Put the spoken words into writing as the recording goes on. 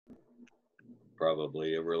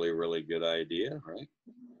probably a really, really good idea, right?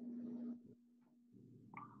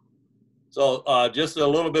 So just a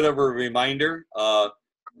little bit of a reminder, the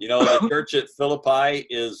church at Philippi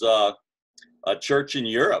is a church in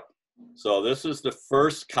Europe. So this is the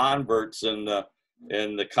first converts in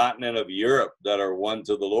the continent of Europe that are won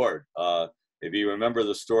to the Lord. If you remember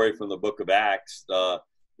the story from the book of Acts,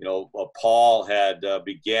 Paul had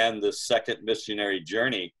began the second missionary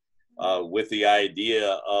journey with the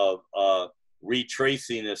idea of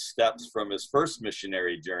retracing his steps from his first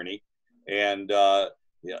missionary journey. And of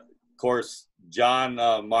course, John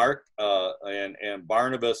Mark and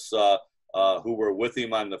Barnabas, who were with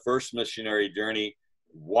him on the first missionary journey,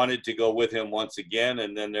 wanted to go with him once again.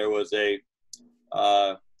 And then there was a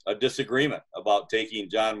disagreement about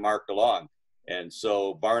taking John Mark along. And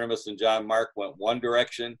so Barnabas and John Mark went one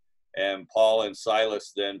direction, and Paul and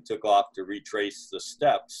Silas then took off to retrace the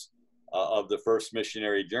steps of the first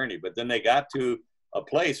missionary journey. But then they got to a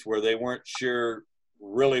place where they weren't sure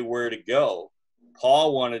really where to go.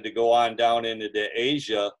 Paul wanted to go on down into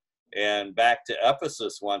Asia and back to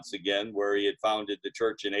Ephesus once again, where he had founded the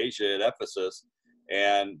church in Asia at Ephesus.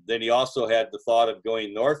 And then he also had the thought of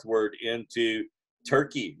going northward into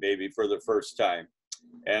Turkey, maybe for the first time.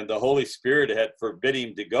 And the Holy Spirit had forbid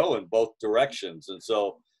him to go in both directions. And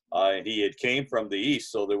so he had came from the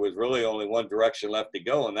east, so there was really only one direction left to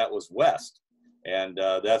go, and that was west. And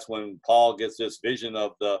that's when Paul gets this vision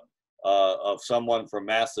of someone from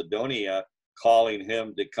Macedonia calling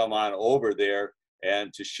him to come on over there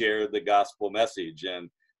and to share the gospel message. And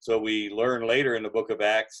so we learn later in the book of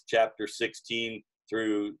Acts, chapter 16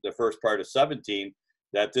 through the first part of 17,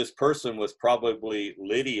 that this person was probably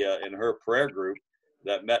Lydia in her prayer group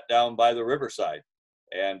that met down by the riverside.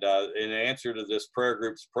 And in answer to this prayer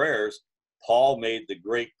group's prayers, Paul made the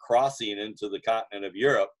great crossing into the continent of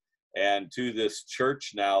Europe and to this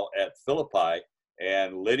church now at Philippi.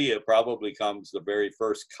 And Lydia probably becomes the very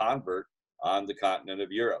first convert on the continent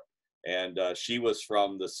of Europe. And she was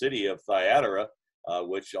from the city of Thyatira,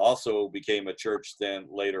 which also became a church then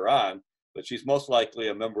later on. But she's most likely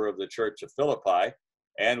a member of the church of Philippi.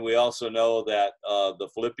 And we also know that the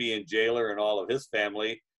Philippian jailer and all of his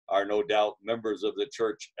family are no doubt members of the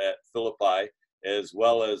church at Philippi, as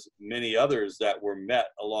well as many others that were met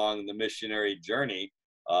along the missionary journey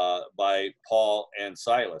by Paul and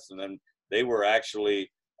Silas. And then they were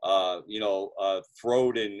actually,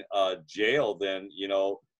 thrown in jail then,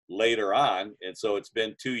 later on. And so it's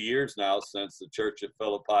been 2 years now since the church at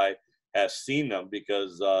Philippi has seen them,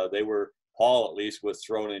 because Paul at least was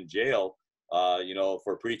thrown in jail,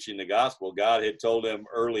 for preaching the gospel. God had told him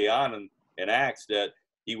early on in Acts that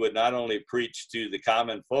he would not only preach to the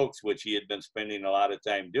common folks, which he had been spending a lot of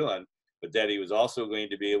time doing, but that he was also going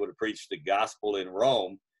to be able to preach the gospel in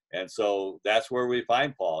Rome. And so that's where we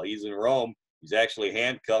find Paul. He's in Rome. He's actually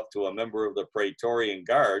handcuffed to a member of the Praetorian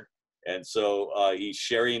Guard. And so he's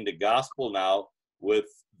sharing the gospel now with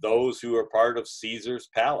those who are part of Caesar's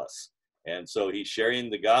palace. And so he's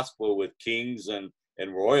sharing the gospel with kings and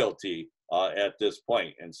royalty at this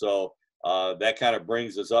point. And so that kind of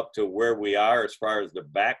brings us up to where we are as far as the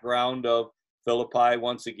background of Philippi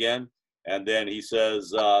once again. And then he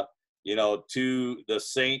says, to the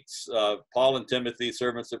saints, Paul and Timothy,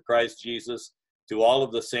 servants of Christ Jesus, to all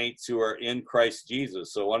of the saints who are in Christ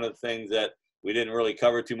Jesus. So one of the things that we didn't really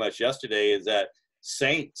cover too much yesterday is that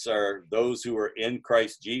saints are those who are in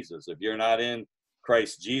Christ Jesus. If you're not in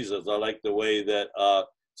Christ Jesus, I like the way that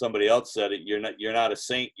somebody else said it, you're not a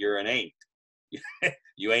saint, you're an ain't.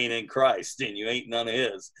 You ain't in Christ, and you ain't none of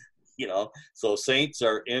his, So saints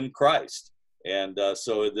are in Christ. And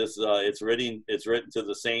so this it's written to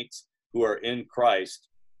the saints who are in Christ,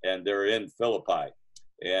 and they're in Philippi.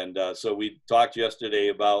 And so we talked yesterday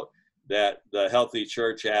about that the healthy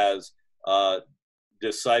church has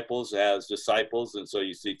disciples, and so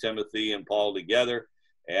you see Timothy and Paul together,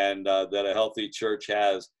 and that a healthy church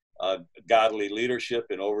has godly leadership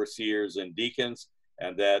and overseers and deacons,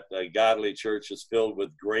 and that a godly church is filled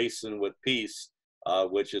with grace and with peace,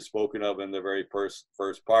 which is spoken of in the very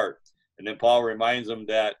first part. And then Paul reminds them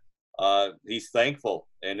that he's thankful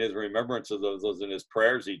in his remembrance of those in his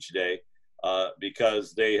prayers each day,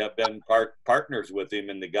 because they have been partners with him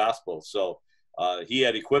in the gospel. So he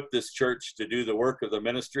had equipped this church to do the work of the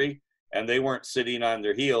ministry, and they weren't sitting on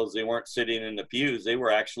their heels. They weren't sitting in the pews. They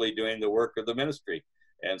were actually doing the work of the ministry.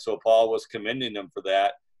 And so Paul was commending them for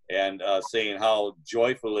that, and saying how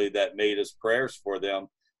joyfully that made his prayers for them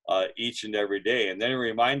each and every day. And then he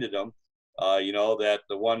reminded them, that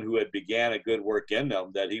the one who had began a good work in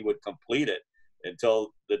them, that he would complete it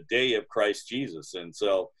until the day of Christ Jesus. And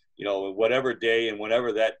so, whatever day and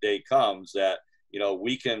whenever that day comes, that,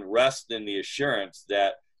 we can rest in the assurance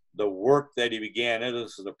that the work that he began, and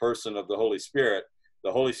this is the person of the Holy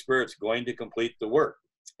Spirit's going to complete the work.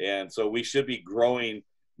 And so we should be growing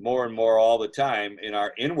more and more all the time in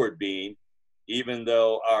our inward being, even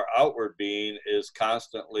though our outward being is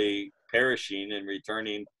constantly perishing and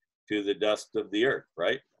returning to the dust of the earth,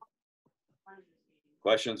 right?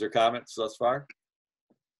 Questions or comments thus far?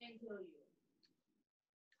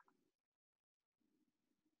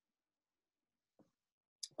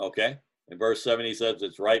 Okay. In verse 7, he says,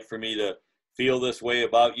 it's right for me to feel this way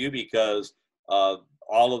about you because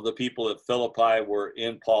all of the people at Philippi were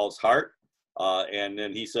in Paul's heart. And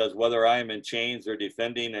then he says, whether I am in chains or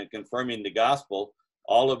defending and confirming the gospel,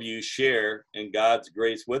 all of you share in God's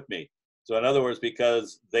grace with me. So in other words,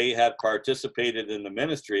 because they had participated in the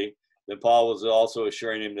ministry, then Paul was also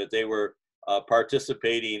assuring him that they were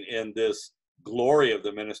participating in this glory of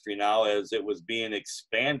the ministry now as it was being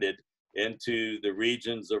expanded into the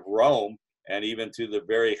regions of Rome and even to the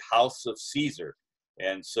very house of Caesar.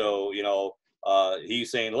 And so,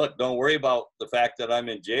 he's saying, look, don't worry about the fact that I'm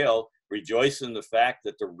in jail. Rejoice in the fact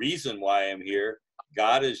that the reason why I'm here,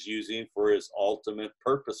 God is using for his ultimate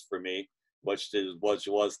purpose for me, which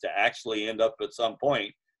was to actually end up at some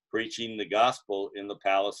point preaching the gospel in the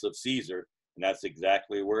palace of Caesar. And that's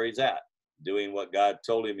exactly where he's at, doing what God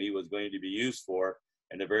told him he was going to be used for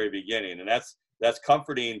in the very beginning. And that's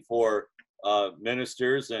comforting for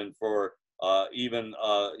ministers and for even,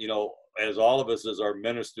 as all of us as our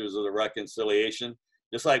ministers of the reconciliation.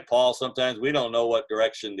 Just like Paul, sometimes we don't know what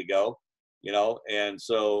direction to go, and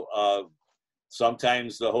so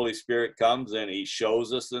sometimes the Holy Spirit comes and he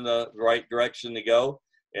shows us in the right direction to go.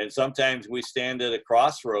 And sometimes we stand at a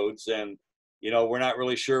crossroads and, we're not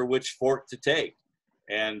really sure which fork to take.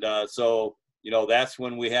 And so, that's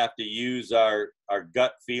when we have to use our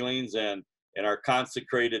gut feelings and our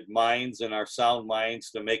consecrated minds and our sound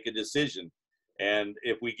minds to make a decision. And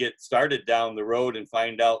if we get started down the road and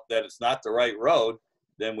find out that it's not the right road,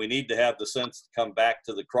 then we need to have the sense to come back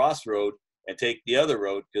to the crossroad and take the other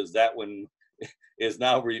road, because that one is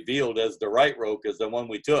now revealed as the right road because the one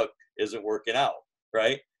we took isn't working out,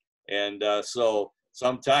 right? And so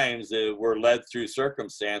sometimes we're led through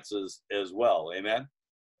circumstances as well. Amen?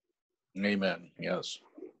 Amen. Yes.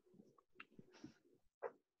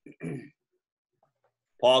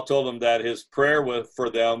 Paul told them that his prayer for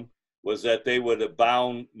them was that they would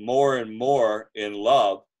abound more and more in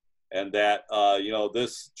love, and that,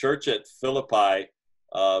 this church at Philippi,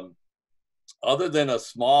 other than a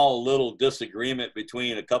small little disagreement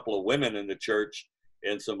between a couple of women in the church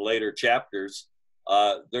in some later chapters,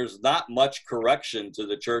 there's not much correction to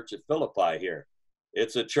the church at Philippi here.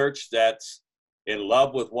 It's a church that's in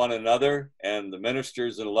love with one another, and the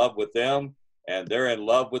minister's in love with them, and they're in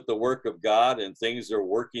love with the work of God, and things are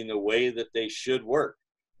working the way that they should work.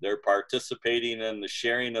 They're participating in the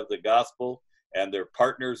sharing of the gospel, and they're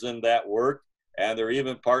partners in that work, and they're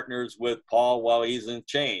even partners with Paul while he's in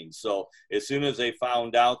chains. So as soon as they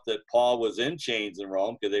found out that Paul was in chains in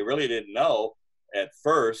Rome, because they really didn't know at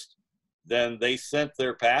first, then they sent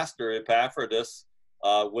their pastor, Epaphroditus,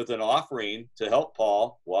 with an offering to help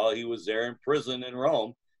Paul while he was there in prison in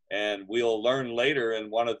Rome. And we'll learn later in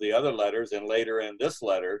one of the other letters, and later in this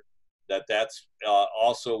letter, that that's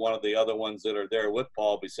also one of the other ones that are there with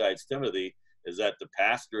Paul besides Timothy, is that the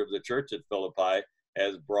pastor of the church at Philippi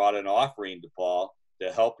has brought an offering to Paul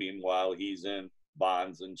to help him while he's in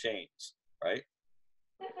bonds and chains, right?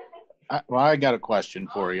 I got a question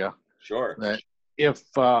for you. Sure. That if,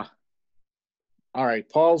 all right,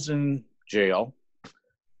 Paul's in jail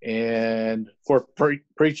and for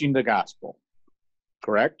preaching the gospel,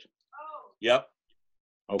 correct? Yep.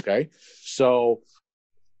 Okay. So,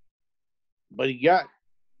 but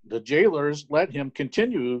the jailers let him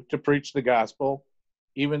continue to preach the gospel,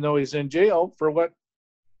 even though he's in jail for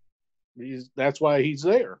that's why he's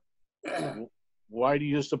there. Why do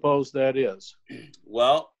you suppose that is?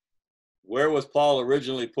 Well, where was Paul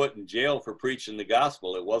originally put in jail for preaching the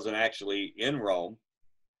gospel? It wasn't actually in Rome.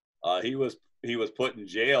 He was put in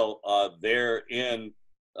jail there in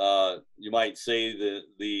you might say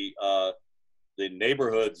the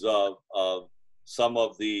neighborhoods of some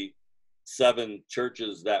of the 7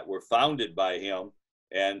 churches that were founded by him.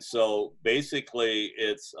 And so basically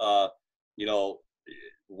it's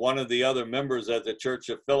one of the other members of the church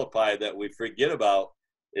of Philippi that we forget about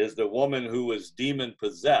is the woman who was demon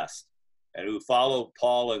possessed and who followed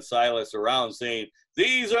Paul and Silas around saying,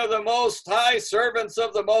 "These are the most high servants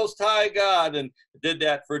of the most high God," and did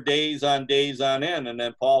that for days on end. And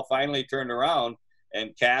then Paul finally turned around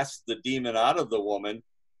and cast the demon out of the woman,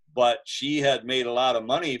 but she had made a lot of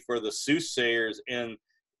money for the soothsayers in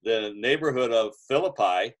the neighborhood of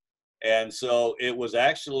Philippi. And so it was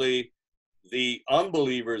actually the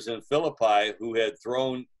unbelievers in Philippi who had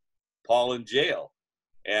thrown Paul in jail.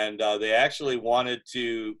 And they actually wanted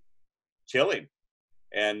to kill him.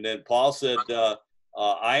 And then Paul said,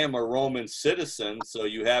 I am a Roman citizen, so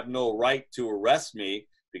you have no right to arrest me,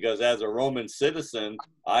 because as a Roman citizen,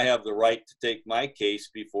 I have the right to take my case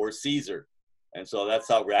before Caesar. And so that's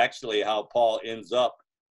how Paul ends up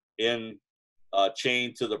in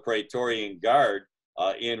chained to the Praetorian Guard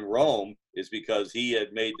in Rome, is because he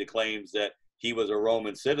had made the claims that he was a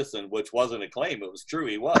Roman citizen, which wasn't a claim. It was true.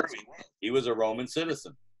 He was a Roman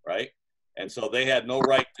citizen, right? And so they had no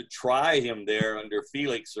right to try him there under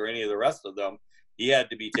Felix or any of the rest of them. He had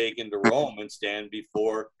to be taken to Rome and stand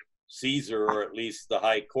before Caesar, or at least the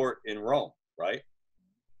high court in Rome, right?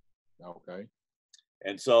 Okay.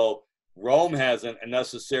 And so Rome hasn't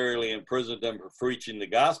necessarily imprisoned him for preaching the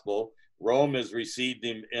gospel. Rome has received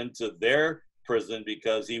him into their prison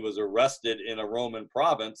because he was arrested in a Roman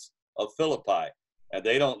province of Philippi. And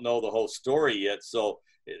they don't know the whole story yet. So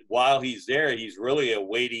while he's there, he's really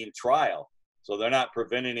awaiting trial. So they're not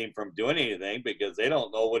preventing him from doing anything because they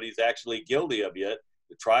don't know what he's actually guilty of yet.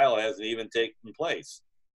 The trial hasn't even taken place.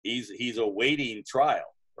 He's awaiting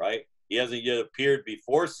trial, right? He hasn't yet appeared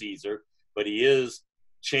before Caesar, but he is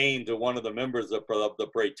chained to one of the members of the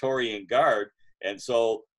Praetorian Guard. And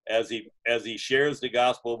so as he shares the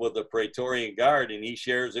gospel with the Praetorian Guard, and he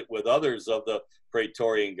shares it with others of the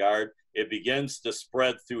Praetorian Guard, it begins to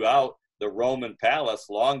spread throughout the Roman palace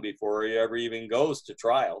long before he ever even goes to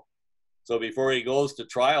trial. So before he goes to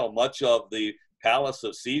trial, much of the palace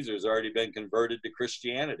of Caesar's already been converted to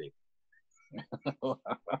Christianity.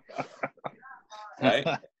 Right?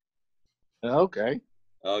 Okay.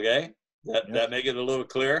 Okay. That make it a little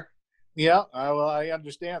clearer? Yeah, I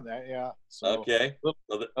understand that. Yeah. So, okay.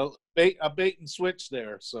 A bait and switch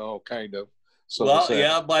there. So kind of. So well,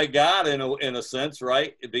 yeah, by God in a sense,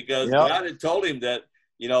 right? Because God had told him that,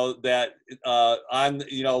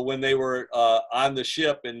 when they were on the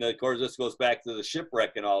ship, and of course this goes back to the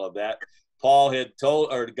shipwreck and all of that. God had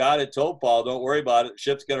told Paul, don't worry about it. The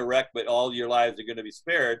ship's going to wreck, but all your lives are going to be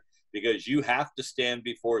spared, because you have to stand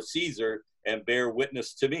before Caesar and bear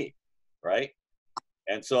witness to me, right?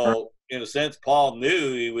 And so, in a sense, Paul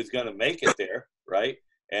knew he was going to make it there, right?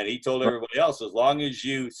 And he told everybody else, as long as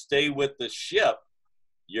you stay with the ship,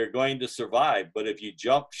 you're going to survive. But if you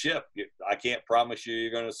jump ship, I can't promise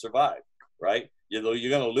you're going to survive, right? You're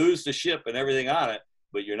going to lose the ship and everything on it,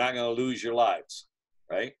 but you're not going to lose your lives,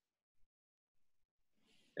 right?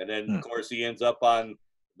 And then, of course, he ends up on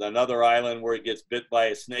another island where he gets bit by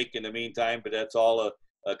a snake in the meantime, but that's all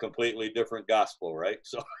a completely different gospel, right?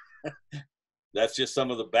 So that's just some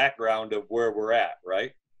of the background of where we're at,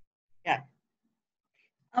 right? Yeah.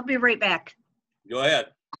 I'll be right back. Go ahead.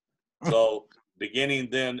 So beginning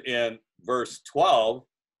then in verse 12,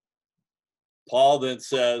 Paul then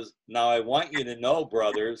says, now I want you to know,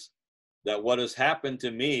 brothers, that what has happened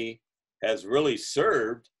to me has really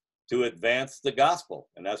served to advance the gospel.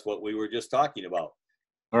 And that's what we were just talking about.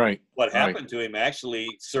 All right. What happened to him actually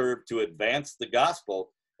served to advance the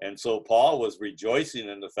gospel. And so Paul was rejoicing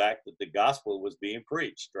in the fact that the gospel was being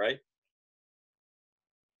preached, right?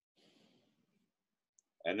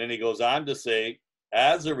 And then he goes on to say,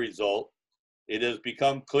 as a result, it has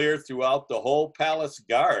become clear throughout the whole palace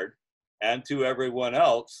guard and to everyone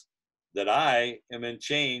else that I am in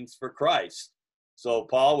chains for Christ. So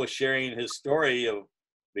Paul was sharing his story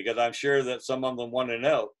because I'm sure that some of them want to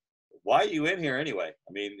know, why are you in here anyway?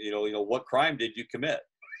 I mean, what crime did you commit?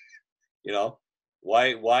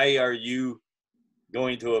 Why are you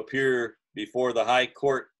going to appear before the high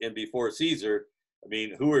court and before Caesar? I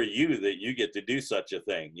mean, who are you that you get to do such a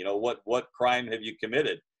thing? What crime have you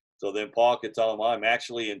committed? So then Paul could tell them, well, I'm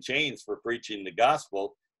actually in chains for preaching the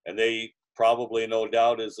gospel. And they probably, no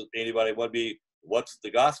doubt, as anybody would be, what's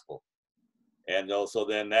the gospel? And also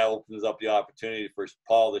then that opens up the opportunity for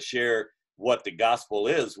Paul to share what the gospel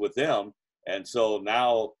is with them. And so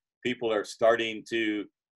now people are starting to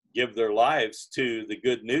give their lives to the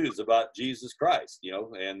good news about Jesus Christ,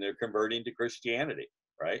 and they're converting to Christianity,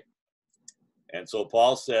 right? And so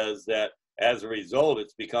Paul says that as a result,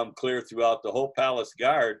 it's become clear throughout the whole palace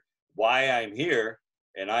guard why I'm here.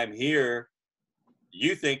 And I'm here.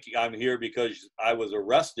 You think I'm here because I was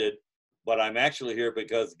arrested, but I'm actually here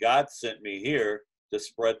because God sent me here to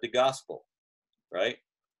spread the gospel, right?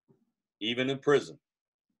 Even in prison.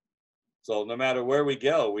 So no matter where we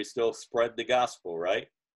go, we still spread the gospel, right?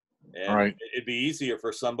 And it'd be easier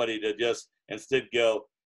for somebody to just instead go,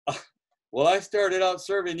 well, I started out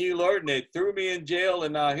serving you, Lord, and they threw me in jail,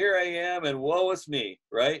 and now here I am, and woe is me,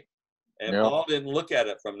 right? And Paul didn't look at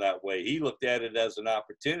it from that way. He looked at it as an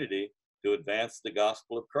opportunity to advance the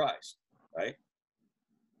gospel of Christ, right?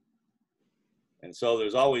 And so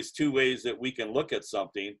there's always two ways that we can look at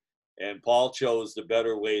something, and Paul chose the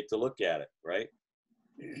better way to look at it, right?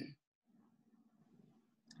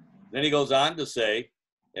 Then he goes on to say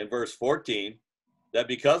in verse 14 that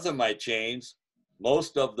because of my chains,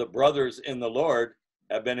 most of the brothers in the Lord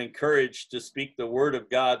have been encouraged to speak the word of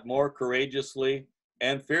God more courageously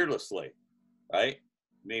and fearlessly, right?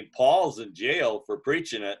 I mean, Paul's in jail for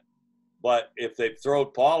preaching it, but if they throw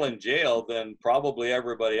Paul in jail, then probably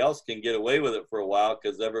everybody else can get away with it for a while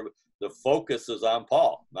because the focus is on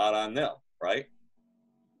Paul, not on them, right?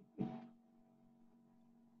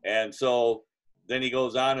 And so then he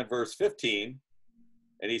goes on in verse 15,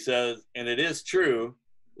 and he says, and it is true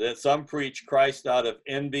that some preach Christ out of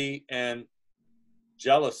envy and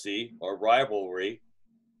jealousy or rivalry,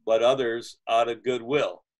 but others out of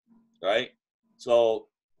goodwill, right? So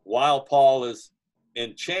while Paul is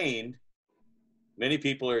enchained, many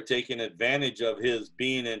people are taking advantage of his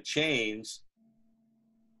being in chains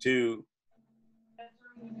to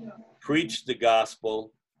preach the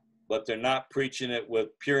gospel, but they're not preaching it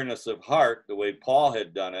with pureness of heart the way Paul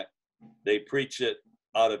had done it. They preach it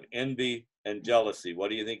out of envy and jealousy. What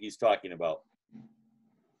do you think he's talking about?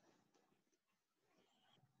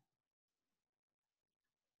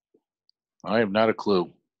 I have not a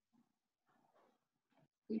clue.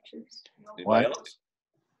 Anybody else?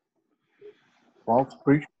 False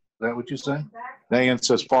preachers? Is that what you say? Diane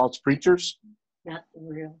says false preachers? Not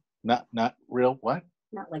real. Not real what?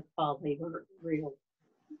 Not like Paul. They were real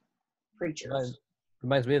preachers.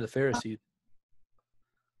 Reminds me of the Pharisees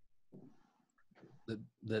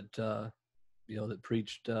that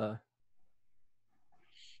preached but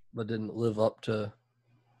didn't live up to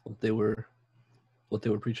what they were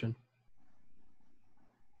preaching.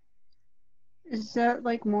 Is that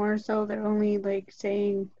like more so they're only like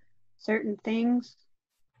saying certain things,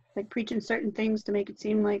 like preaching certain things to make it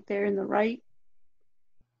seem like they're in the right?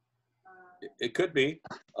 It could be.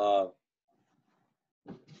 I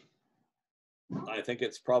think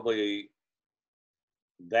it's probably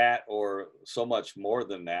that or so much more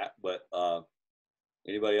than that, but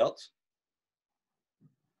anybody else?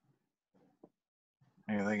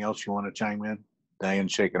 Anything else you want to chime in?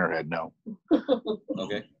 Diane's shaking her head no.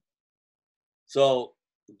 Okay. So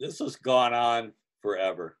this has gone on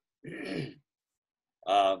forever.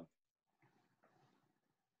 Out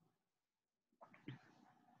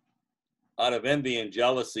of envy and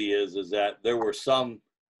jealousy is that there were some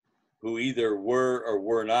who either were or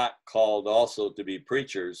were not called also to be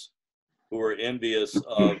preachers who were envious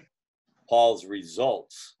of Paul's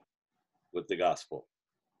results with the gospel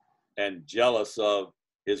and jealous of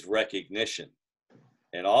his recognition.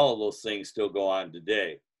 And all of those things still go on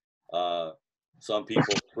today. Some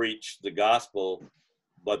people preach the gospel,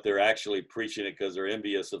 but they're actually preaching it because they're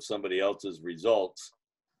envious of somebody else's results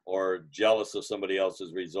or jealous of somebody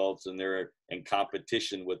else's results, and they're in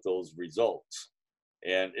competition with those results.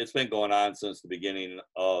 And it's been going on since the beginning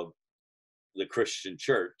of the Christian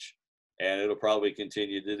church, and it'll probably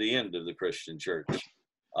continue to the end of the Christian church.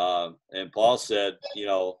 And Paul said,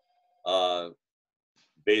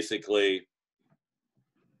 basically,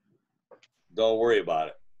 don't worry about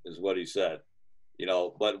it, is what he said.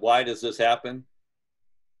 But why does this happen?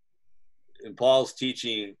 In Paul's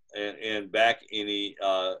teaching and back in the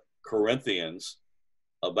Corinthians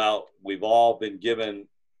about we've all been given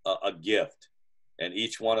a gift, and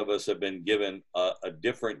each one of us have been given a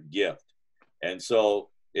different gift. And so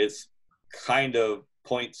it's kind of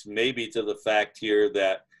points maybe to the fact here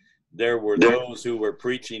that there were those who were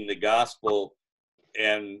preaching the gospel,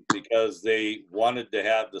 and because they wanted to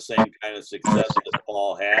have the same kind of success that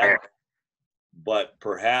Paul had, but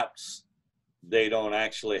perhaps they don't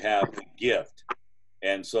actually have the gift.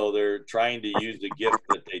 And so they're trying to use the gift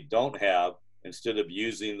that they don't have instead of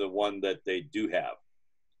using the one that they do have,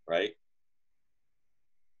 right?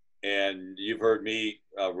 And you've heard me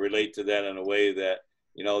relate to that in a way that,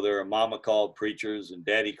 there are mama called preachers and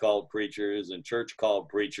daddy called preachers and church called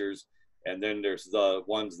preachers. And then there's the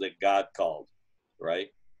ones that God called, right?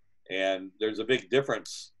 And there's a big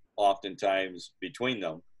difference oftentimes between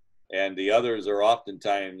them. And the others are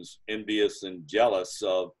oftentimes envious and jealous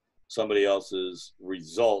of somebody else's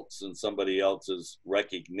results and somebody else's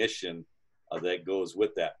recognition that goes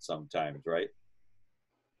with that sometimes, right?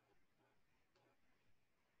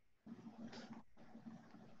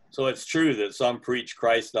 So it's true that some preach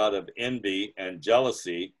Christ out of envy and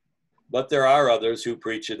jealousy, but there are others who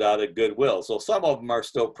preach it out of goodwill. So some of them are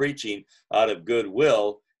still preaching out of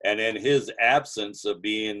goodwill, and in his absence of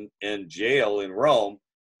being in jail in Rome,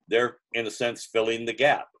 they're in a sense filling the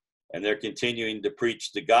gap, and they're continuing to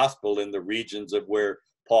preach the gospel in the regions of where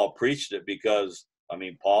Paul preached it, because I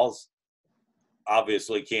mean, Paul's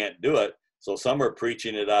obviously can't do it. So some are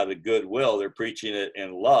preaching it out of goodwill. They're preaching it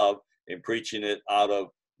in love and preaching it out of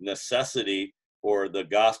necessity for the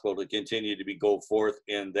gospel to continue to go forth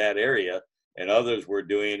in that area. And others were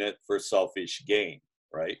doing it for selfish gain,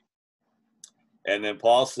 right? And then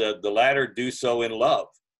Paul said, the latter do so in love.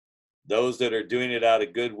 Those that are doing it out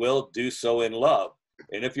of goodwill do so in love.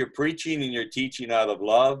 And if you're preaching and you're teaching out of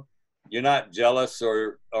love, you're not jealous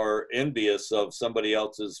or envious of somebody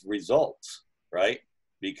else's results, right?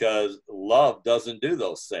 Because love doesn't do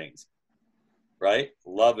those things, right?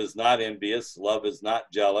 Love is not envious. Love is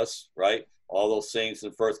not jealous, right? All those things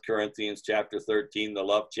in 1 Corinthians chapter 13, the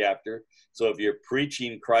love chapter. So if you're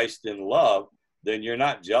preaching Christ in love, then you're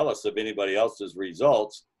not jealous of anybody else's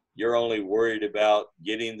results. You're only worried about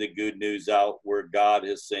getting the good news out where God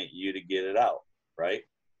has sent you to get it out, right?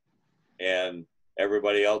 And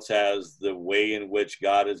everybody else has the way in which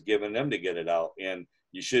God has given them to get it out. And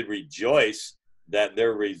you should rejoice that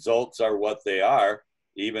their results are what they are,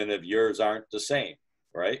 even if yours aren't the same,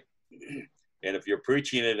 right? And if you're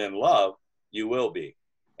preaching it in love, you will be.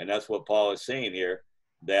 And that's what Paul is saying here,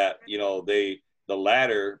 that, you know, the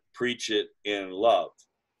latter preach it in love.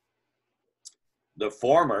 The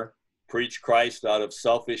former preach Christ out of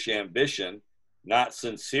selfish ambition, not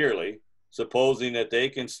sincerely, supposing that they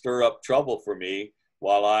can stir up trouble for me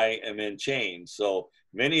while I am in chains. So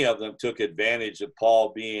many of them took advantage of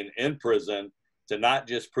Paul being in prison to not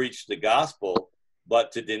just preach the gospel,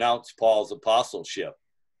 but to denounce Paul's apostleship.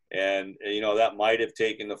 And, you know, that might have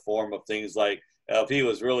taken the form of things like, if he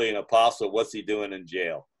was really an apostle, what's he doing in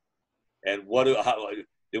jail? And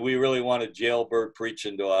do we really want a jailbird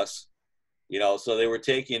preaching to us? You know, so they were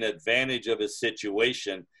taking advantage of his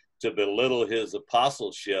situation to belittle his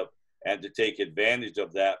apostleship and to take advantage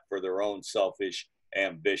of that for their own selfish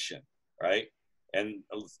ambition, right? And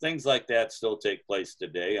things like that still take place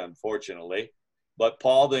today, unfortunately. But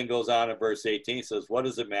Paul then goes on in verse 18, says, what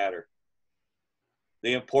does it matter?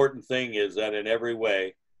 The important thing is that in every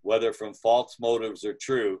way, whether from false motives or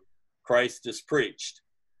true, Christ is preached.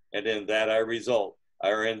 And in that I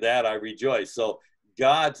rejoice. So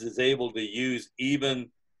God is able to use even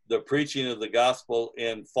the preaching of the gospel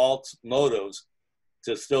in false motives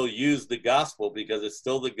to still use the gospel, because it's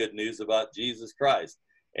still the good news about Jesus Christ.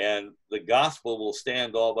 And the gospel will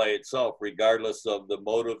stand all by itself, regardless of the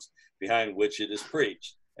motives behind which it is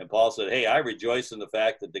preached. And Paul said, hey, I rejoice in the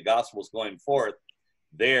fact that the gospel is going forth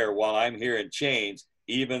there while I'm here in chains,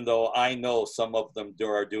 even though I know some of them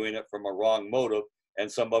are doing it from a wrong motive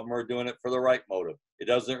and some of them are doing it for the right motive. It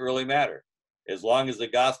doesn't really matter. As long as the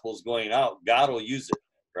gospel is going out, God will use it,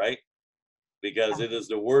 right? Because it is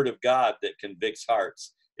the word of God that convicts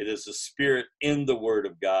hearts. It is the spirit in the word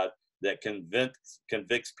of God that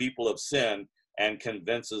convicts people of sin and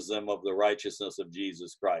convinces them of the righteousness of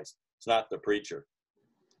Jesus Christ. It's not the preacher,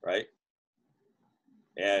 right?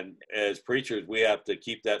 And as preachers, we have to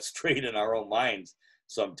keep that straight in our own minds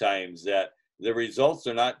sometimes, that the results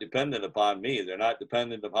are not dependent upon me. They're not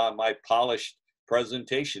dependent upon my polished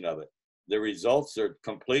presentation of it. The results are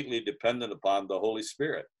completely dependent upon the Holy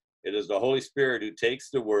Spirit. It is the Holy Spirit who takes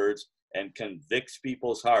the words and convicts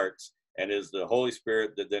people's hearts, and is the Holy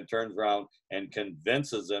Spirit that then turns around and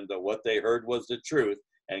convinces them that what they heard was the truth,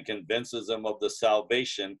 and convinces them of the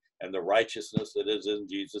salvation and the righteousness that is in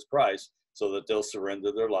Jesus Christ, so that they'll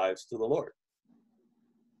surrender their lives to the Lord.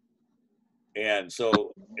 And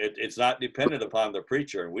so it's not dependent upon the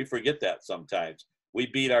preacher, and we forget that sometimes. We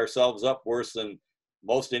beat ourselves up worse than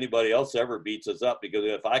most anybody else ever beats us up, because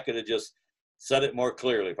if I could have just said it more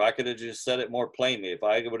clearly, if I could have just said it more plainly, if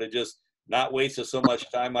I would have just not wasted so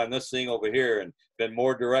much time on this thing over here and been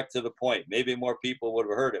more direct to the point, maybe more people would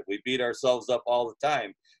have heard it. We beat ourselves up all the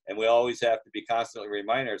time, and we always have to be constantly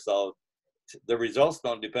remind ourselves, the results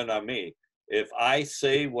don't depend on me. If I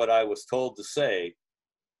say what I was told to say,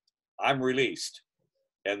 I'm released,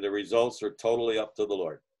 and the results are totally up to the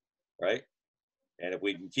Lord, right? And if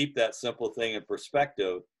we can keep that simple thing in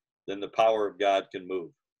perspective, then the power of God can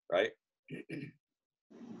move, right?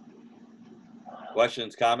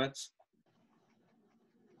 Questions, comments?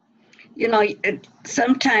 You know,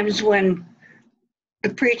 sometimes when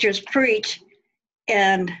the preachers preach,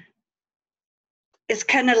 and it's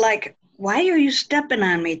kind of like, why are you stepping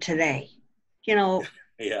on me today? You know,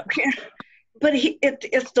 Yeah, but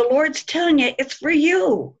it's the Lord's telling you, it's for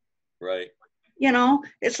you. right. You know,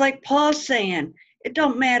 it's like Paul saying, it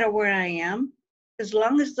don't matter where I am, as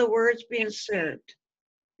long as the word's being served,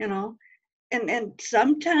 you know. And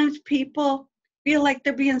sometimes people feel like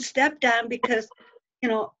they're being stepped on because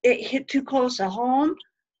it hit too close to home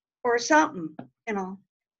or something,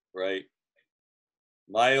 Right.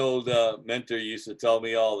 My old mentor used to tell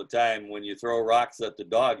me all the time, when you throw rocks at the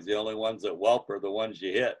dogs, the only ones that whelp are the ones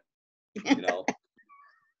you hit,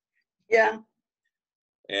 Yeah.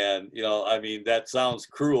 And, I mean, that sounds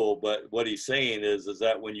cruel, but what he's saying is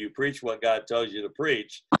that when you preach what God tells you to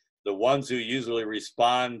preach, the ones who usually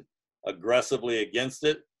respond aggressively against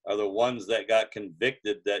it are the ones that got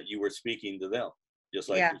convicted that you were speaking to them, just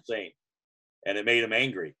like Yeah. you're saying. And it made them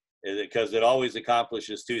angry, because it always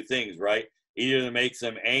accomplishes two things, right? Either it makes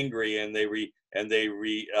them angry and they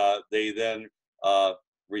then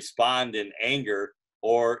respond in anger,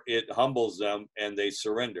 or it humbles them and they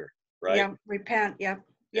surrender, right? Yeah. Repent. Yeah.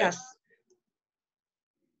 Yes.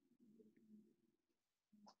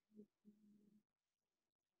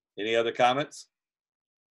 Any other comments?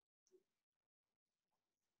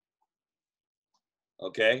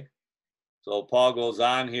 Okay. So Paul goes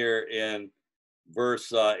on here in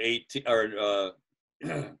verse 18, or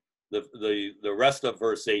the rest of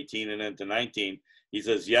verse 18 and into 19. He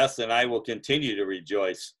says, "Yes, and I will continue to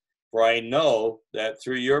rejoice, for I know that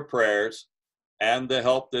through your prayers and the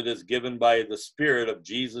help that is given by the Spirit of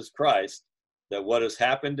Jesus Christ, that what has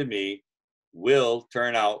happened to me will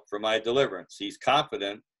turn out for my deliverance." He's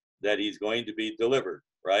confident that he's going to be delivered,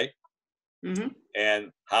 right? Mm-hmm.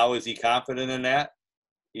 And how is he confident in that?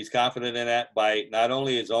 He's confident in that by not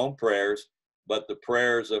only his own prayers, but the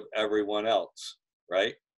prayers of everyone else,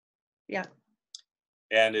 right? Yeah.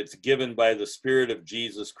 And it's given by the Spirit of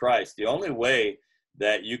Jesus Christ. The only way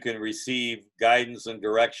that you can receive guidance and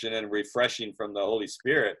direction and refreshing from the Holy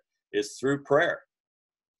Spirit is through prayer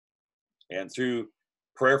and through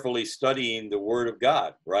prayerfully studying the Word of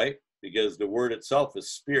God, right? Because the Word itself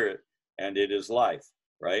is spirit and it is life,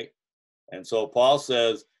 right? And so Paul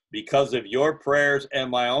says, because of your prayers and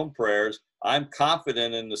my own prayers, I'm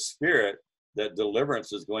confident in the Spirit that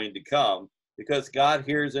deliverance is going to come, because God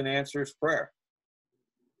hears and answers prayer,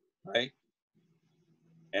 right?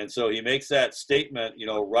 And so he makes that statement,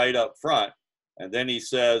 right up front. And then he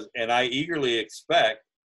says, and I eagerly expect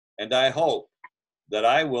and I hope that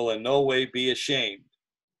I will in no way be ashamed,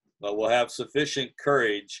 but will have sufficient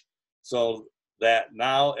courage, so that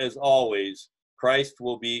now as always, Christ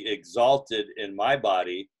will be exalted in my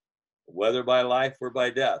body, whether by life or by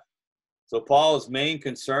death. So Paul's main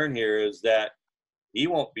concern here is that he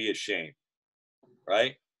won't be ashamed,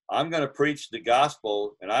 right? I'm going to preach the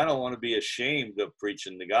gospel, and I don't want to be ashamed of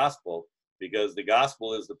preaching the gospel, because the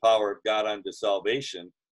gospel is the power of God unto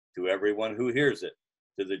salvation to everyone who hears it,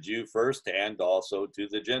 to the Jew first and also to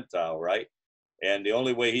the Gentile, right? And the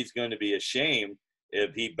only way he's going to be ashamed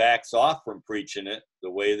if he backs off from preaching it the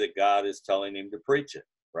way that God is telling him to preach it,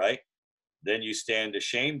 right? Then you stand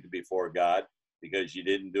ashamed before God because you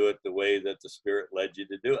didn't do it the way that the Spirit led you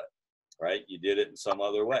to do it, right? You did it in some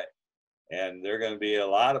other way. And there are going to be a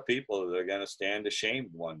lot of people that are going to stand ashamed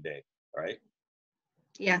one day, right?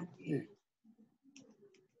 Yeah.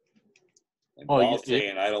 And Paul's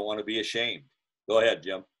saying, I don't want to be ashamed. Go ahead,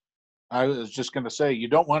 Jim. I was just going to say, you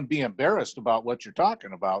don't want to be embarrassed about what you're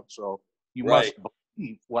talking about, so you Right. must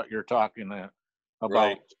believe what you're talking about.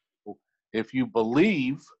 Right. If you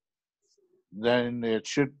believe, then it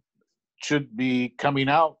should be coming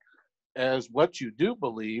out as what you do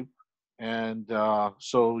believe, and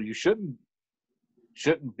so you shouldn't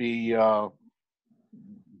be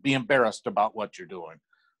embarrassed about what you're doing.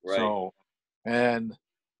 Right. So, and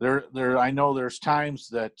there I know there's times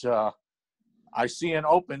that I see an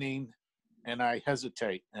opening and I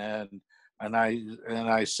hesitate, and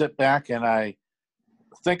I sit back and I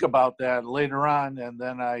think about that later on, and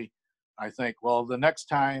then I think, well, the next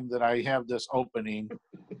time that I have this opening,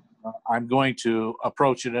 I'm going to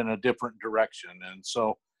approach it in a different direction. And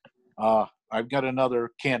so I've got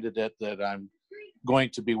another candidate that I'm going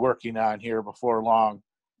to be working on here before long.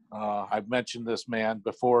 I've mentioned this man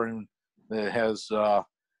before, and that has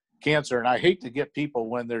cancer, and I hate to get people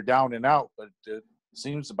when they're down and out, but it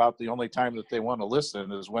seems about the only time that they want to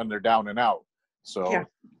listen is when they're down and out. So, Yeah.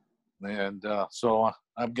 And so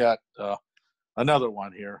I've got another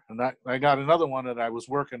one here, and I got another one that I was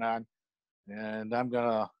working on, and I'm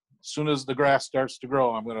gonna, as soon as the grass starts to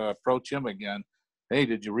grow, I'm gonna approach him again. Hey,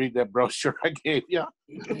 did you read that brochure I gave you?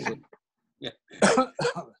 Yeah.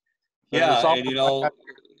 Yeah, And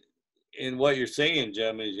in what you're saying,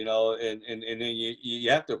 Jim, is and then you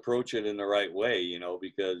have to approach it in the right way,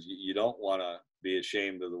 because you don't want to be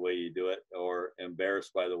ashamed of the way you do it or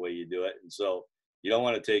embarrassed by the way you do it, and so you don't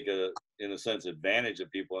want to take in a sense, advantage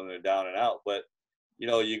of people when they're down and out. But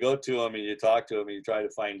you go to them and you talk to them and you try to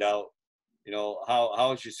find out,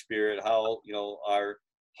 how's your spirit, how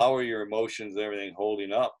how are your emotions and everything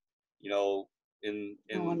holding up, in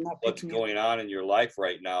No, I'm not what's picking up. going on in your life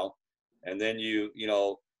right now. And then you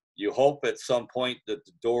hope at some point that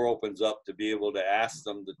the door opens up to be able to ask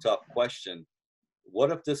them the tough question: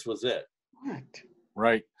 what if this was it? What?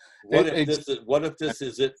 Right. What if this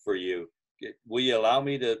is it for you? Will you allow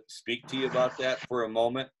me to speak to you about that for a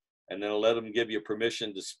moment, and then let them give you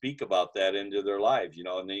permission to speak about that into their lives,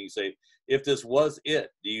 and then you say, if this was it,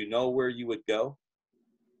 do you know where you would go?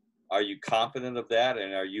 Are you confident of that,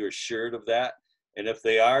 and are you assured of that? And if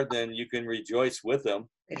they are, then you can rejoice with them.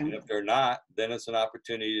 And if they're not, then it's an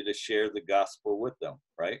opportunity to share the gospel with them,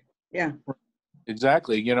 right? Yeah.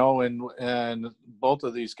 Exactly. And both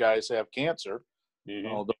of these guys have cancer,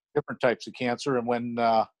 different types of cancer. And when,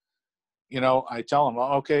 I tell them,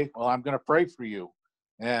 okay, well, I'm going to pray for you.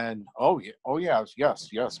 And,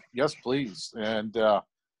 yes, please. And,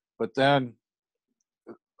 but then,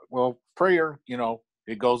 well, prayer,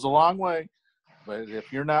 it goes a long way. But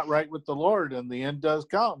if you're not right with the Lord and the end does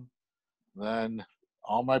come, then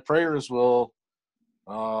all my prayers will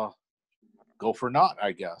go for naught,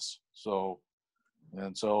 I guess. So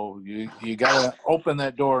you got to open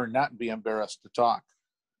that door and not be embarrassed to talk.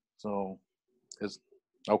 So it's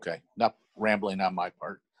okay. Not rambling on my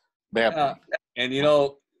part. Bad. And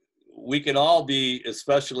we can all be,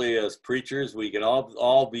 especially as preachers, we can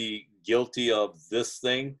all be guilty of this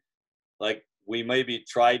thing. Like, we maybe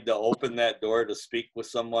tried to open that door to speak with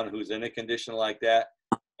someone who's in a condition like that,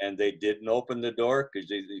 and they didn't open the door.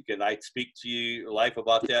 Can I speak to your life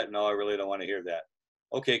about that? No, I really don't want to hear that.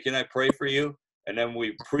 Okay, can I pray for you? And then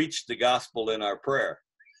we preached the gospel in our prayer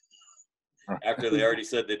after they already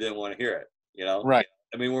said they didn't want to hear it. Right.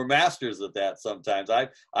 I mean, we're masters at that sometimes.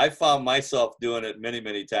 I found myself doing it many,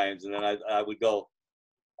 many times, and then I would go,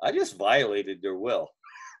 I just violated their will.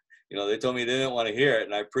 They told me they didn't want to hear it,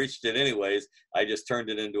 and I preached it anyways. I just turned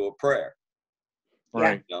it into a prayer.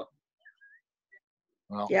 Right.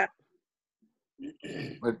 Well, yeah.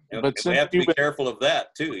 But since we have to be careful of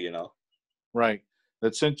that too, Right.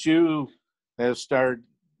 But since you have started,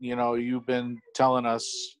 you've been telling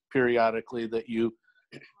us periodically that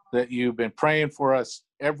you've been praying for us,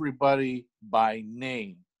 everybody by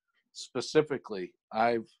name. Specifically,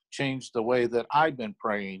 I've changed the way that I've been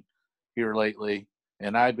praying here lately,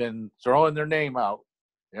 and I've been throwing their name out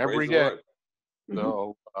every day.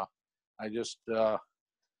 So I just,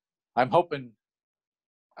 I'm hoping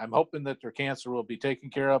that their cancer will be taken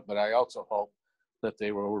care of, but I also hope that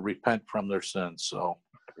they will repent from their sins. So,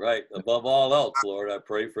 right. Above all else, Lord, I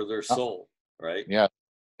pray for their soul. Right. Yeah,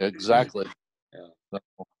 exactly. Yeah. So,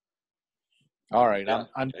 all right. Yeah.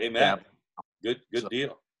 I'm Amen. Good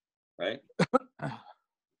deal. Right.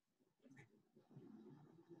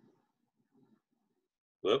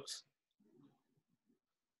 Whoops.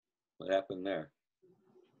 What happened there?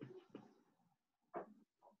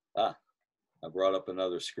 I brought up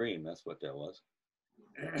another screen. That's what that was.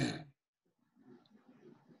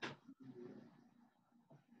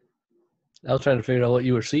 I was trying to figure out what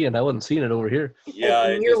you were seeing. I wasn't seeing it over here. Yeah,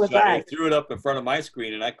 I threw it up in front of my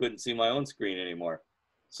screen, and I couldn't see my own screen anymore.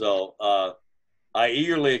 So I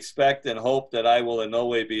eagerly expect and hope that I will in no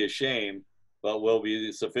way be ashamed, but will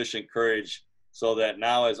be sufficient courage, so that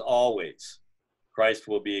now, as always, Christ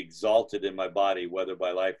will be exalted in my body, whether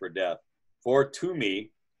by life or death. For to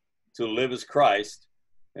me, to live is Christ,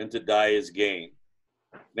 and to die is gain.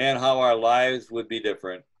 Man, how our lives would be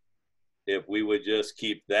different if we would just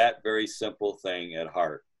keep that very simple thing at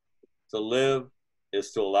heart. To live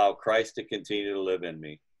is to allow Christ to continue to live in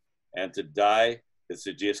me, and to die is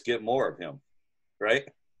to just get more of him, right?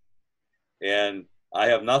 And I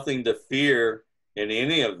have nothing to fear in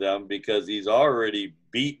any of them, because he's already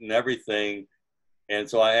beaten everything, and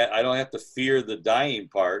so I don't have to fear the dying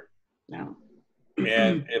part. No.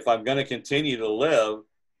 And if I'm going to continue to live,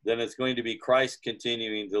 then it's going to be Christ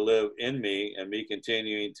continuing to live in me, and me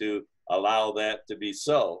continuing to allow that to be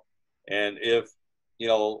so. And if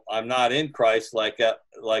I'm not in Christ, like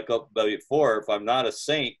before, if I'm not a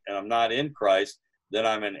saint and I'm not in Christ, then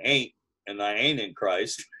I'm an ain't, and I ain't in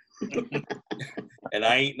Christ. And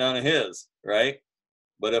I ain't none of his, right?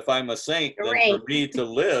 But if I'm a saint, then for me to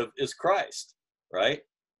live is Christ, right?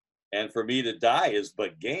 And for me to die is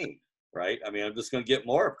but gain, right? I mean, I'm just going to get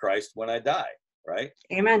more of Christ when I die, right?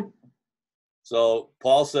 Amen. So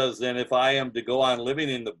Paul says, then if I am to go on living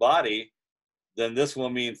in the body, then this will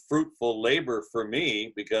mean fruitful labor for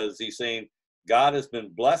me, because he's saying God has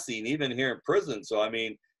been blessing even here in prison. So, I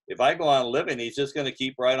mean, if I go on living, he's just going to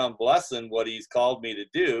keep right on blessing what he's called me to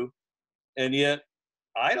do. And yet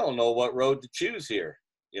I don't know what road to choose here.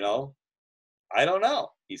 I don't know,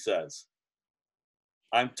 he says.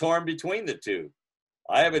 I'm torn between the two.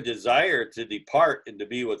 I have a desire to depart and to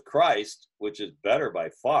be with Christ, which is better by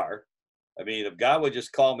far. I mean, if God would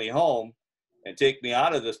just call me home and take me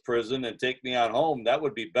out of this prison and take me on home, that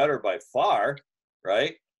would be better by far,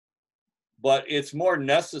 right? But it's more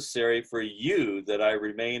necessary for you that I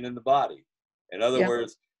remain in the body. In other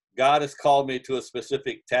words, God has called me to a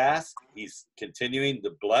specific task. He's continuing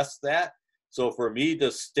to bless that. So for me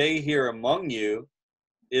to stay here among you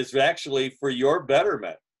is actually for your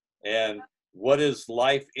betterment. And what is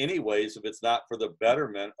life anyways if it's not for the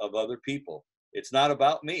betterment of other people? It's not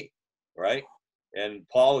about me, right? And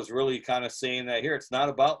Paul is really kind of saying that here. It's not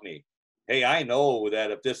about me. Hey, I know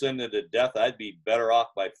that if this ended in death, I'd be better off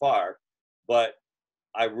by far. But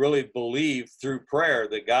I really believe through prayer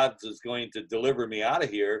that God is going to deliver me out of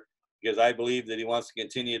here, because I believe that he wants to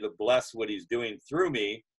continue to bless what he's doing through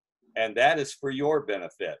me. And that is for your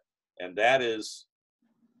benefit. And that is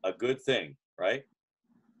a good thing, right?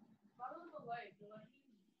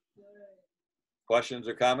 Questions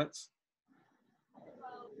or comments?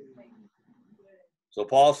 So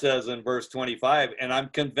Paul says in verse 25, and I'm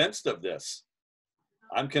convinced of this.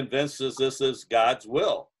 I'm convinced that this is God's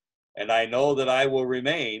will. And I know that I will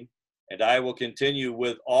remain, and I will continue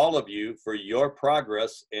with all of you for your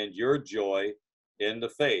progress and your joy in the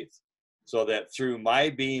faith, so that through my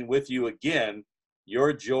being with you again,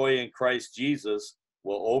 your joy in Christ Jesus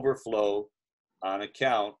will overflow on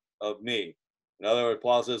account of me. In other words,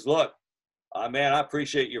 Paul says, look, man, I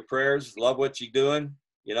appreciate your prayers, love what you're doing,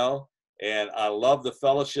 and I love the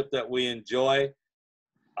fellowship that we enjoy.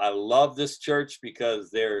 I love this church because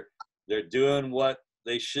they're doing what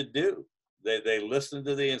they should do. They listen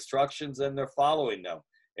to the instructions and they're following them.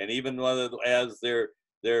 And even whether as they're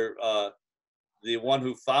the one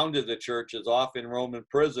who founded the church is off in Roman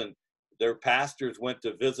prison, their pastors went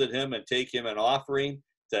to visit him and take him an offering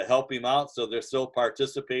to help him out. So they're still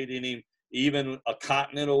participating in even a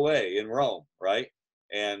continent away in Rome, right?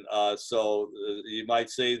 And so you might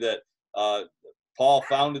say that Paul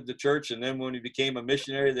founded the church, and then when he became a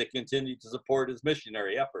missionary, they continued to support his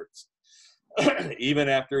missionary efforts, even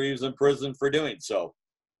after he was in prison for doing so.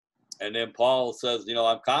 And then Paul says,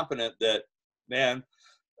 I'm confident that, man,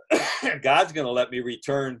 God's going to let me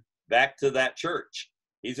return back to that church.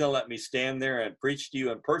 He's going to let me stand there and preach to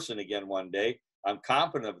you in person again one day. I'm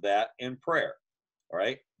confident of that in prayer,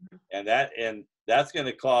 right? And that's going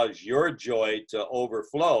to cause your joy to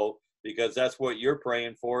overflow, because that's what you're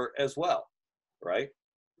praying for as well, right?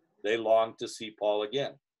 They long to see Paul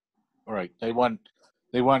again. All right. They want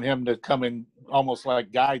him to come and almost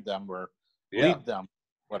like guide them or lead them,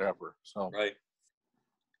 whatever. So right.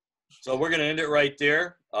 So we're going to end it right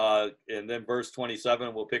there. And then verse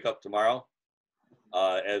 27, we'll pick up tomorrow,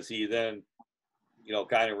 as he then,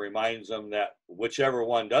 kind of reminds them that whichever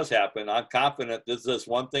one does happen, I'm confident this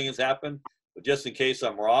one thing has happened, but just in case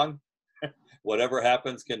I'm wrong, whatever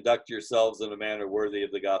happens, conduct yourselves in a manner worthy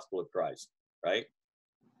of the gospel of Christ, right?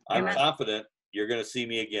 I'm confident you're going to see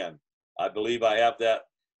me again. I believe I have that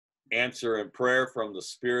answer in prayer from the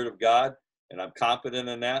Spirit of God, and I'm confident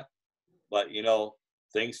in that. But,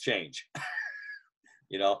 things change,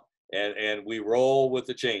 and we roll with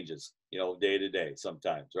the changes, day to day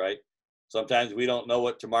sometimes, right? Sometimes we don't know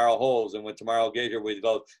what tomorrow holds, and when tomorrow gets here, we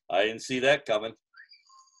go, I didn't see that coming.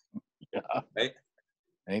 Yeah. Right?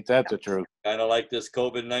 Ain't that the truth? Kind of like this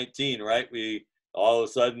COVID-19, right? We all of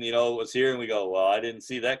a sudden, it was here, and we go, well, I didn't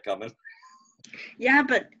see that coming. Yeah,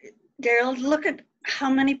 but Daryl, look at how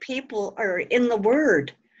many people are in the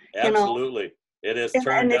Word. Absolutely. It has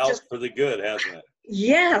turned out for the good, hasn't it?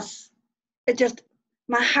 Yes.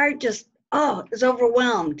 My heart is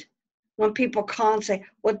overwhelmed when people call and say,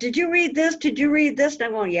 well, did you read this? Did you read this? And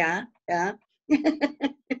I'm going, yeah.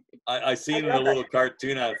 I seen a little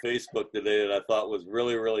cartoon on Facebook today that I thought was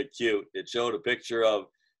really, really cute. It showed a picture of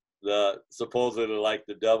supposedly like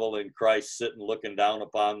the devil and Christ sitting looking down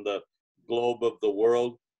upon the globe of the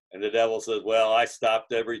world. And the devil says, well, I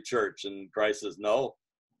stopped every church. And Christ says, no,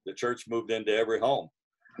 the church moved into every home.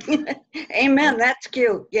 Amen. That's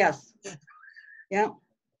cute. Yes. Yeah.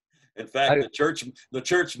 In fact, the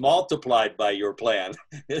church multiplied by your plan.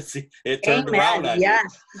 It turned around on you.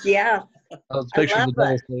 Yes. I was picturing the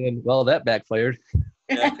devil saying, well, that backfired.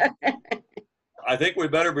 Yeah. I think we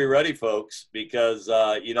better be ready, folks, because,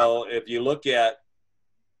 if you look at,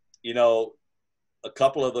 a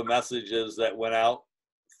couple of the messages that went out,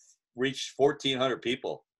 reached 1,400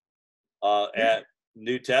 people at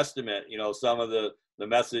New Testament. Some of the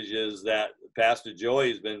messages that Pastor Joy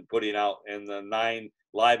has been putting out in the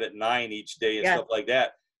live at 9 each day and stuff like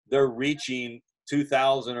that, they're reaching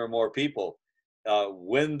 2,000 or more people.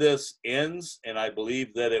 When this ends, and I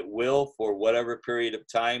believe that it will for whatever period of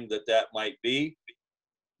time that might be,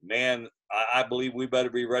 man, I believe we better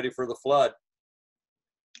be ready for the flood.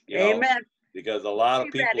 You know, Amen. because a lot of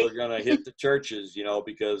Be people ready. are going to hit the churches, you know,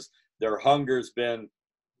 because their hunger's been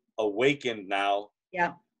awakened now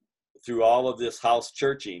Yeah. through all of this house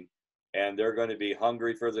churching, and they're going to be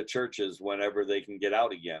hungry for the churches whenever they can get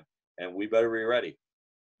out again, and we better be ready.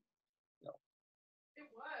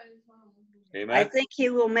 Amen. I think he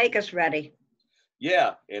will make us ready.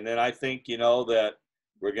 Yeah, and then I think, you know, that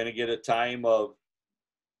we're going to get a time of,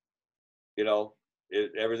 you know,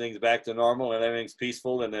 everything's back to normal and everything's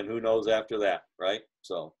peaceful, and then who knows after that, right?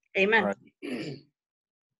 So Amen. Right.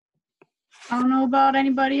 I don't know about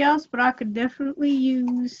anybody else, but I could definitely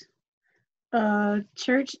use a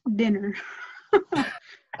church dinner.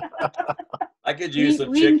 I could use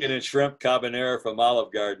some We- chicken and shrimp carbonara from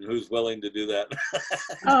Olive Garden. Who's willing to do that?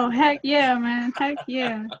 Oh, heck yeah, man. Heck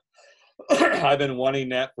yeah. I've been wanting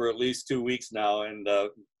that for at least 2 weeks now, and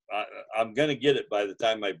I'm going to get it by the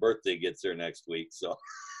time my birthday gets there next week. So,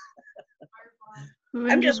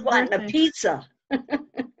 I'm just wanting a pizza.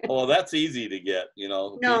 well, that's easy to get, you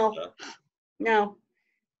know. No. Pizza. No.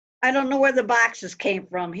 I don't know where the boxes came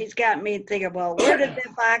from. He's got me thinking, well, where did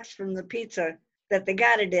that box from the pizza that they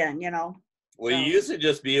got it in, you know? Well, you So, used to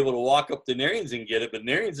just be able to walk up to Narian's and get it, but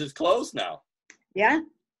Narian's is closed now. yeah.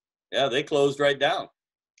 Yeah, they closed right down.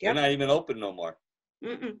 Yep. They're not even open no more.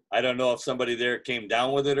 Mm-mm. I don't know if somebody there came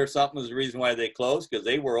down with it or something is the reason why they closed, because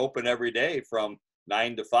they were open every day from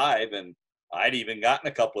 9 to 5, and I'd even gotten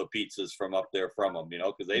a couple of pizzas from up there from them, you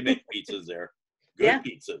know, because they make pizzas there, good Yeah.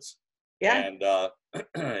 pizzas. Yeah. And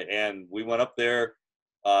and we went up there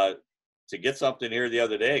to get something here the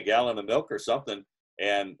other day, a gallon of milk or something,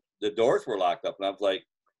 and the doors were locked up, and I was like,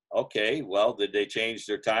 okay, well, did they change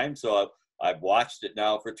their time? So I've watched it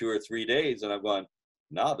now for 2 or 3 days, and I'm going,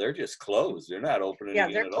 no, they're just closed. They're not opening Yeah,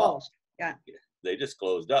 again they're at all. closed. Yeah. They just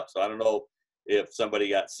closed up. So I don't know if somebody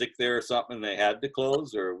got sick there or something and they had to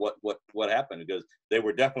close, or what happened, because they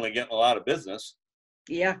were definitely getting a lot of business,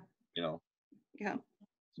 Yeah. you know. Yeah.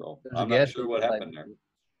 So There's a I'm gas not sure what station happened there.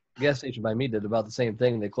 Gas station by me did about the same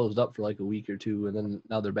thing. They closed up for like a week or two, and then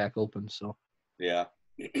now they're back open. So Yeah.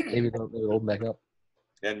 maybe they'll open back up.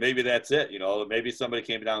 And maybe that's it, you know. Maybe somebody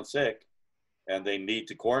came down sick and they need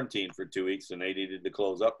to quarantine for 2 weeks and they needed to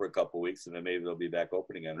close up for a couple of weeks, and then maybe they'll be back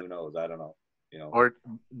open again. Who knows? I don't know. You know. Or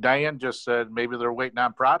Diane just said maybe they're waiting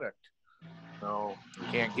on product, so we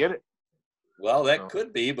can't get it. Well, that So-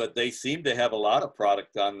 could be, but they seem to have a lot of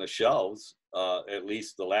product on the shelves. At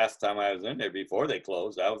least the last time I was in there before they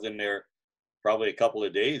closed, I was in there probably a couple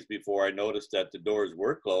of days before I noticed that the doors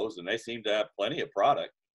were closed, and they seem to have plenty of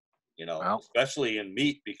product, you know, Well. especially in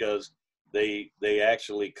meat, because they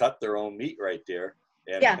actually cut their own meat right there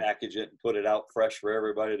and Yeah. package it and put it out fresh for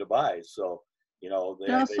everybody to buy. So, you know,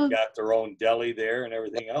 It also- they've got their own deli there and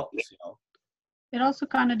everything else, you know. It also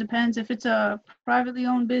kind of depends if it's a privately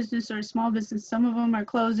owned business or a small business. Some of them are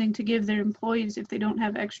closing to give their employees, if they don't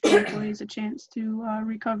have extra employees, a chance to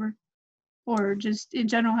recover, or just in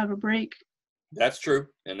general have a break. That's true,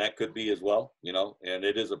 and that could be as well, you know. And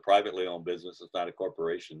it is a privately owned business; it's not a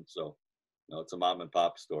corporation, so you know, it's a mom and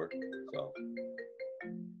pop store. So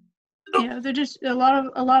Yeah, they're just a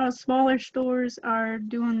lot of smaller stores are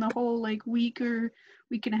doing the whole like week and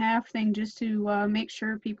a half thing just to make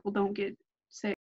sure people don't get